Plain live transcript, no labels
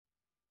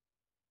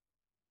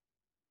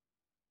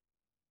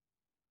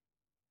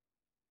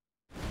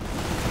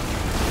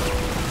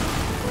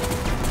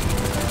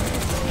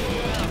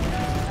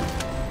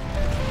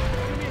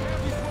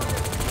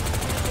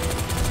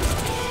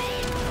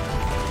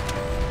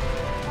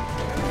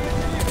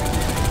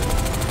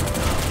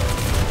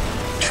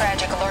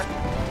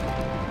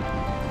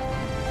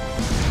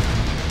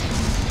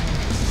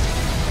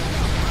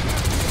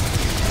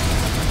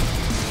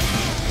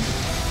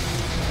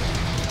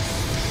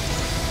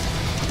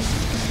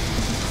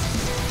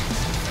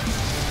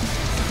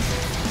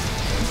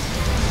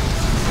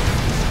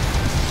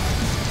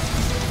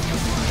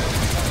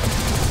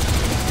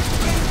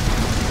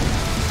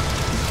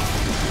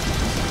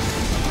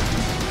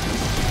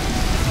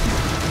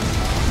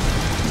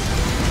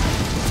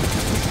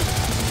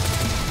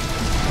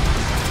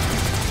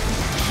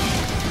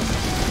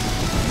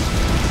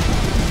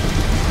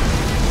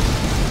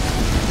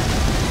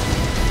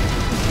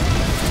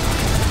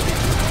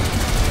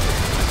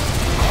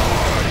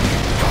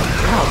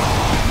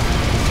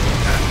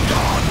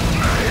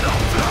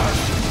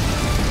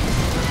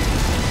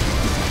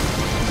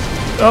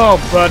Oh,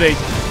 buddy.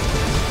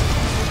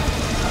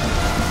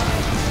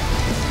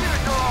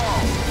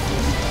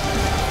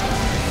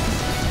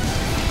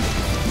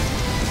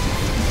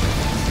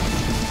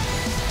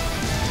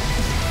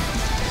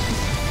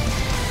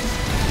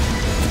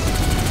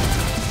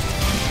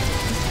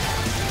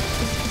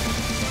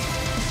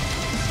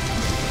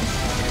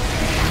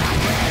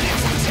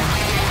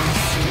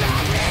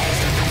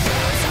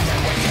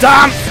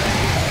 Damn!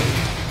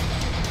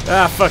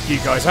 Ah, fuck you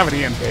guys. Have an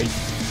EMP.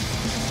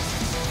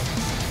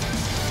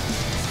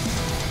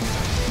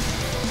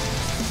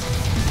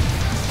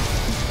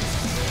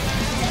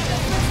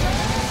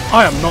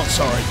 I am not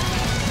sorry.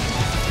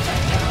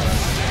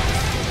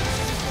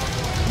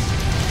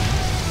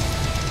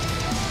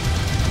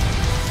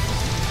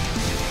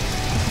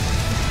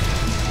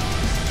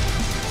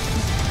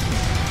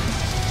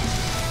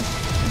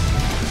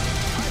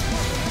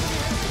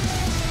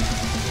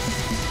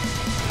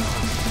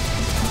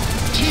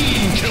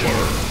 Team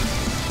killer.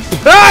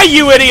 Ah,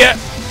 you idiot!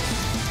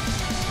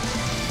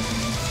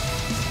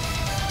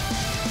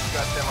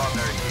 Got them on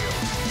their heels.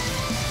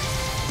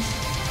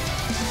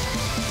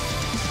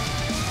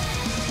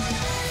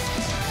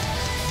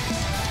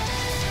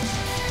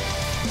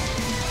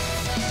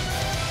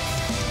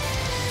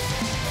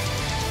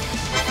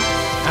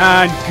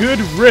 And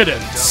good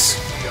riddance.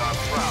 We are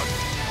proud.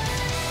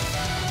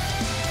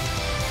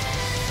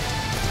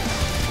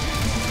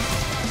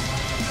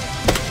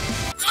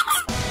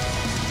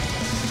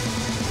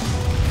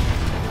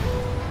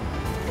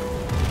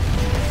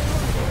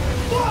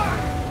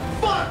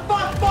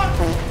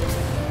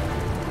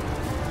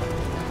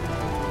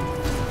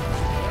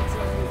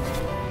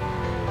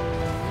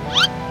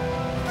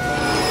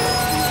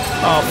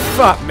 Oh,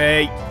 fuck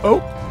me.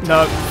 Oh,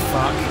 no.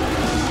 Fuck.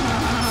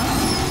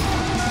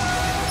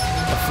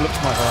 I flipped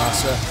my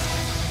harasser.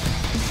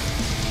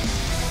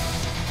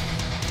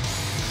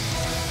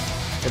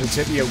 It'll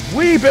take me a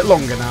wee bit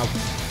longer now.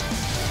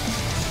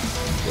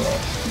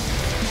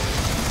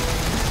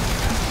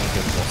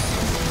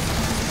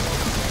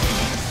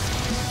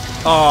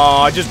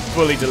 Oh, I just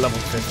bullied a level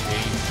 15.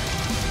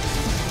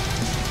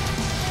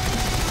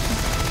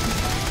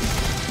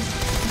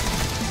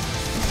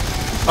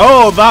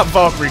 Oh, that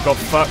Valkyrie got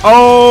fucked.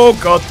 Oh,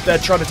 God. They're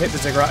trying to take the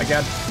ziggurat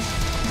again.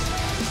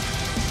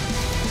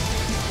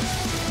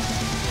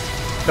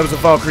 There was a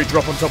Valkyrie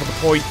drop on top of the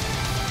point.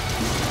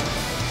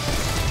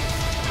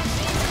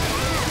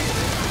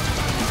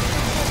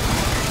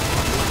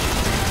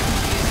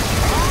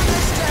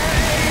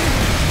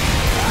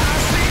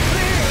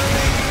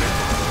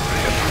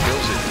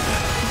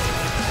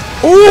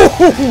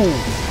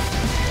 Ooh!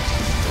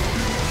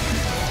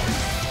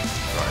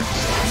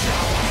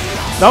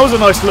 That was a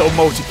nice little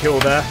multi-kill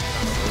there.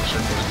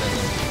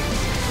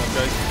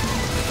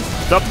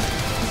 Stop.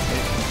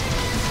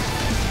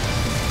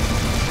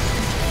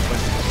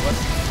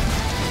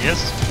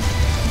 Yes.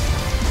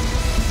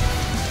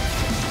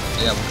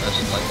 Yeah, because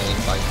it's like any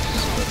fight,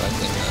 but I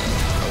think.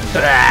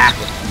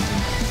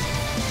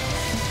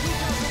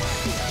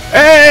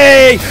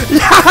 Hey!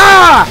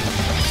 Yeah!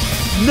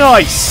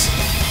 Nice!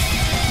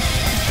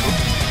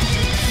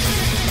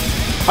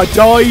 I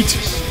died.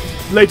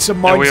 Laid some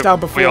mines down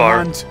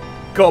beforehand.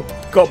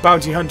 Got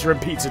bounty hunter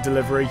and pizza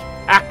delivery.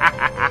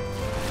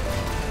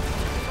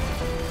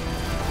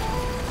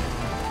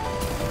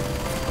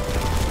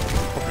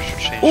 Probably should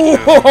change.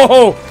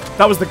 Oh,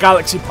 that was the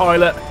Galaxy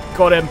pilot.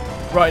 Got him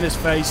right in his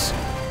face.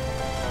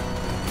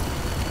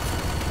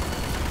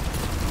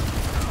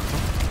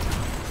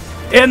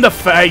 In the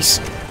face.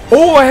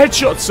 Oh, a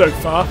headshot so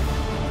far.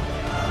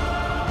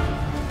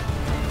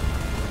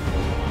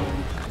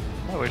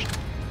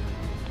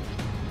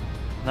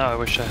 I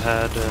wish I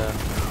had.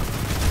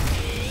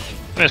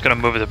 I'm just gonna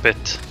move it a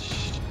bit.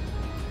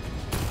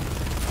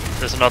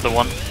 There's another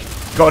one.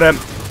 Got him.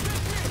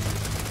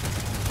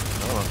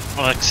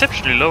 On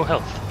exceptionally low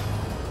health.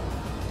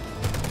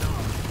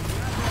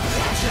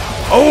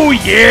 Oh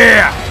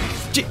yeah!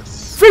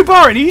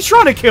 Fubarin, are you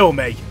trying to kill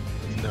me?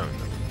 No.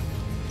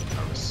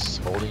 I was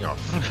holding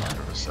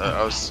off.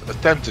 I was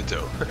attempted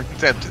to.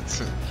 Attempted.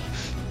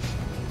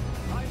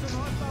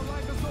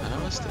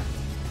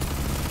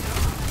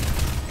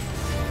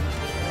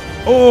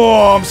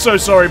 Oh, I'm so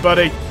sorry,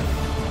 buddy.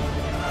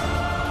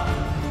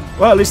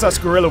 Well, at least that's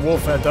guerrilla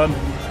warfare done.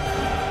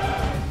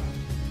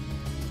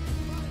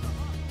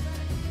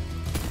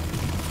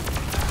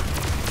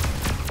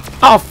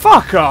 Oh,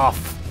 fuck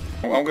off!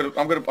 I'm gonna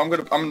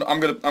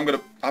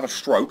have a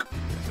stroke.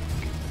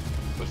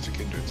 What's the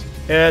kindred?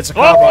 Yeah, it's a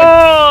carbine.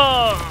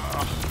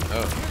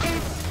 Oh!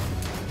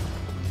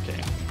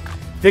 Okay.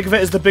 Think of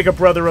it as the bigger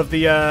brother of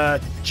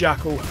the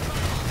jackal.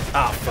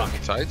 Ah, fuck.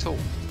 Title.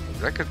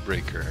 Record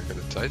breaker. I got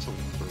a title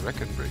for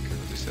record breaker.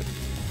 What they said.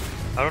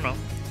 I don't know.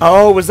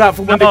 Oh, was that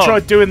for when they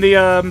tried doing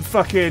the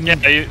fucking?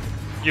 Yeah,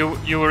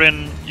 you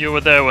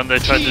were there when they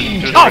tried to do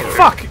the Oh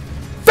fuck!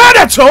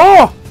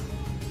 Venator!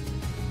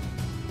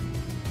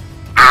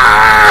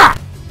 Ah!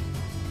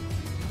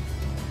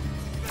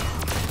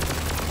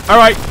 All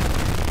right,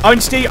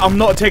 Einstein, I'm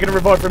not taking a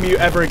revive from you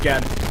ever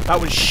again. That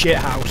was shit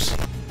house.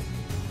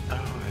 Oh,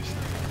 I see.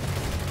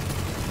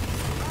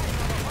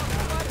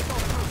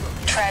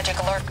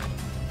 Tragic alert.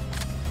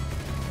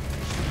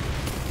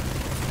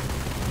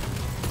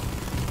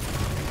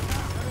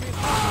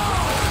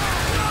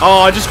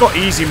 Oh, I just got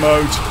easy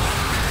mode.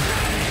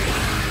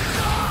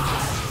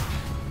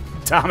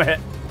 Damn it.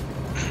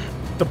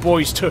 The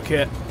boys took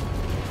it.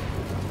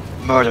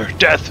 Murder,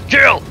 death,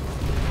 kill!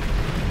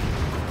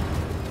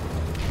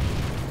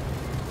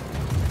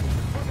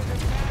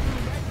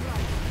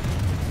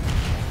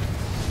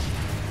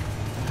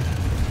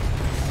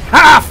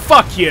 Ha!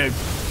 Fuck you!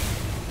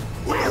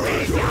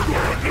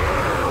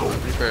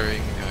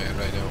 Repairing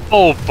right now.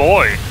 Oh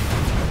boy!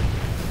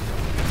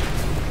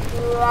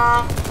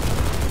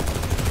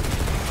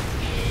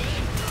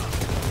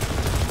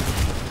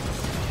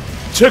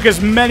 Took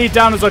as many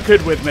down as I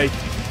could with me.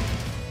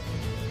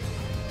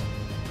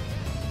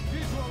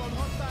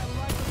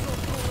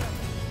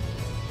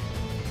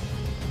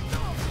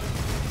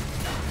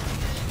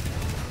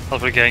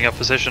 Hopefully getting a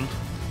position.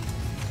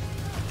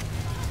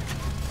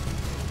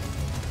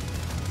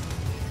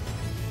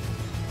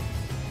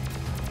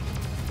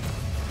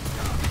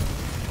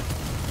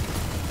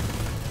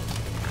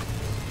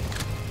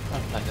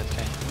 Like that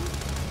guy.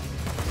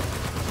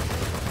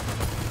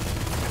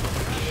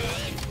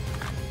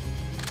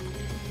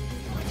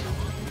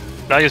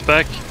 Flag is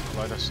back.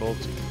 Right assault.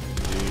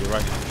 The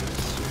right.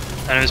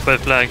 Enemies by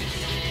flag.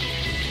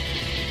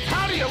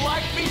 How do you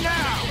like me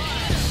now?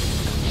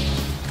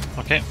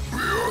 Okay.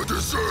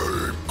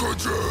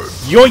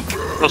 Yoink!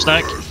 Go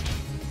snack.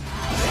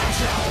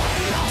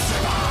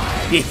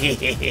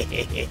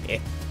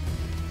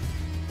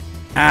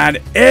 And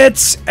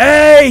it's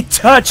a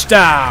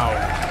touchdown!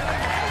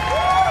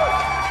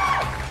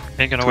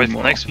 Okay, gonna wait for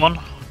the next one.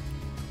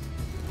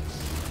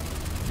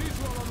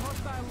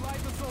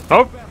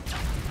 Oh!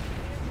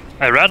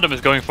 A random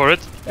is going for it.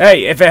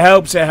 Hey, if it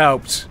helps, it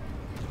helps.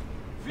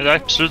 It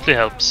absolutely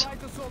helps.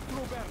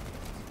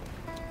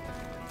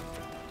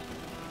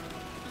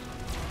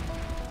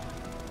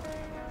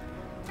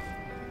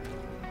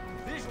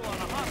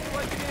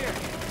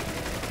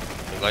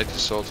 The light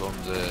assault on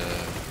the...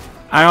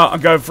 Hang on,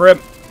 I'm going for him.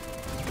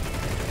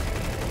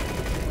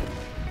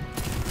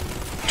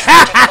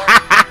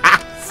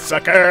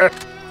 Sucker!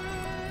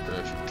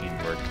 Perfect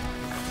teamwork.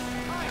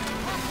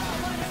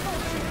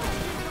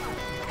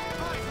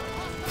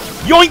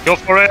 Yoink! Go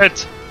for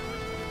it!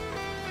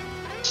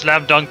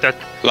 Slam dunk that.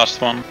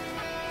 Last one.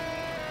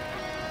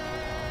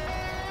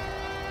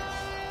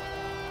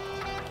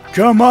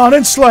 Come on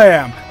and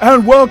slam!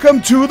 And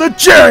welcome to the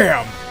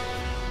jam!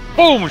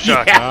 Boom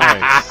shot!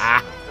 Nice.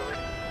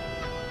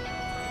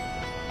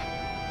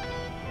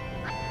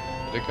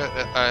 Look,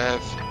 I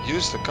have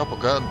used a couple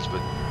guns,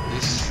 but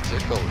this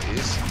circle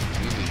is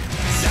really...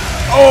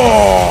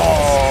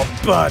 Oh,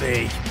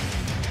 buddy!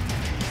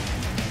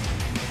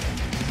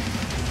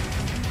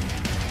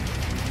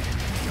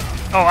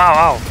 Oh, ow,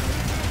 ow.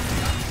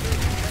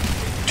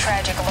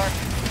 Tragic alert.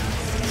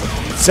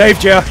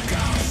 Saved ya!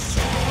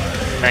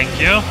 Thank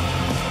you.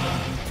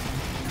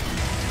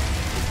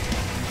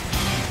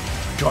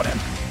 Got him.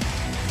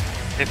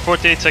 Okay,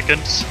 48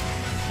 seconds.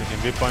 Taking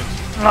B point.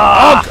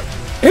 Oh,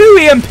 who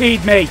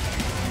EMP'd me?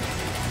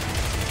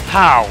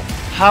 How?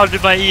 How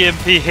did my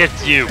EMP hit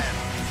you?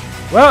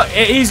 Well,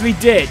 it easily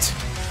did.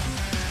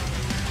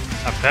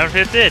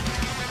 Apparently it did.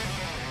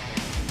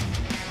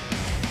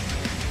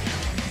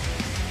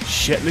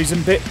 Shit,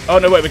 losing bit. Oh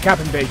no, wait, we're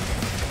capping B.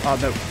 Oh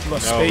no,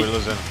 lost No, speed. we're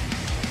losing.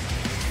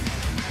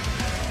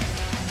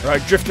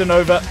 Right, drifting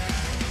over.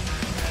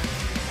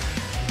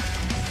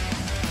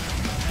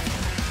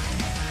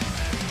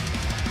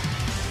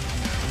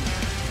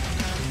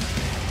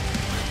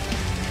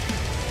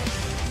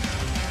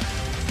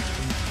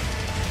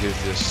 You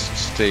just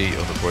stay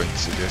on the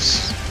points, I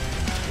guess.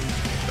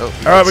 Oh,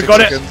 Alright, we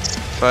got it.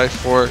 5,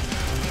 4.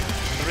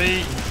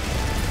 3.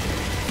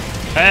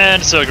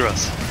 And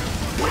Cerberus.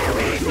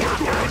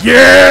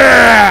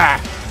 Yeah!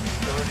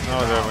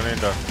 No, there, we need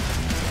that.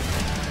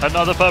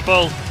 Another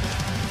purple.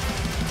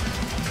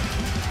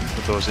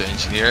 That was the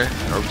engineer.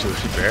 I hope to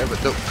repair,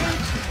 but no.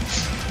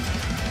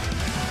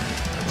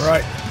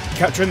 Right,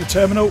 capturing the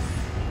terminal.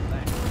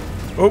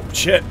 Oh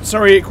shit,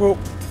 sorry, equal.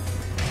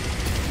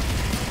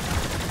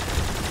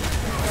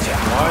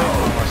 Why?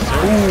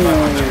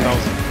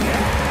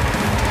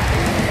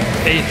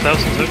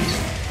 8,000 hooks.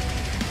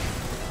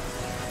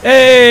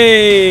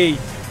 Hey!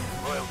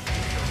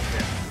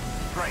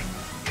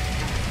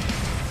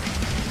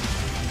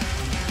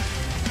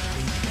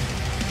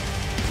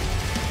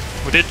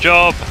 We did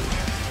job.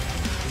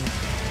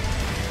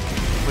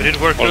 We did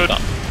work good.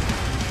 Done.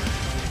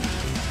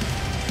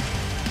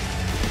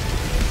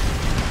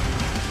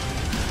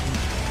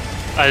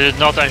 I did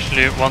not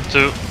actually want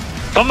to.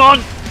 Come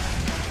on!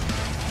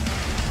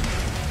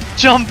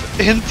 Jump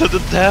into the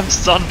damn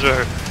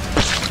thunder.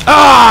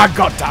 Ah,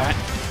 god damn it.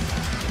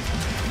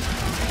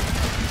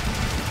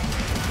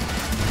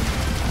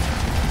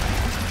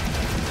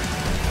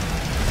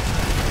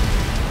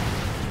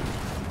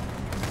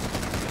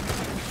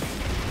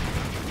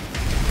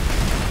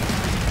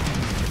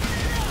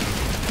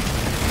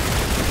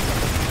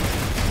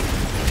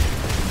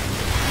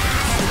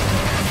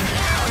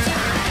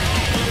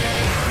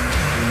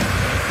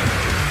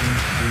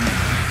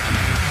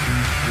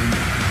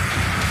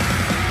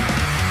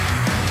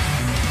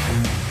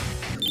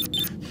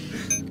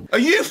 Are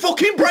you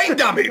fucking brain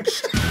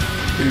damaged?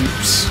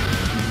 Oops.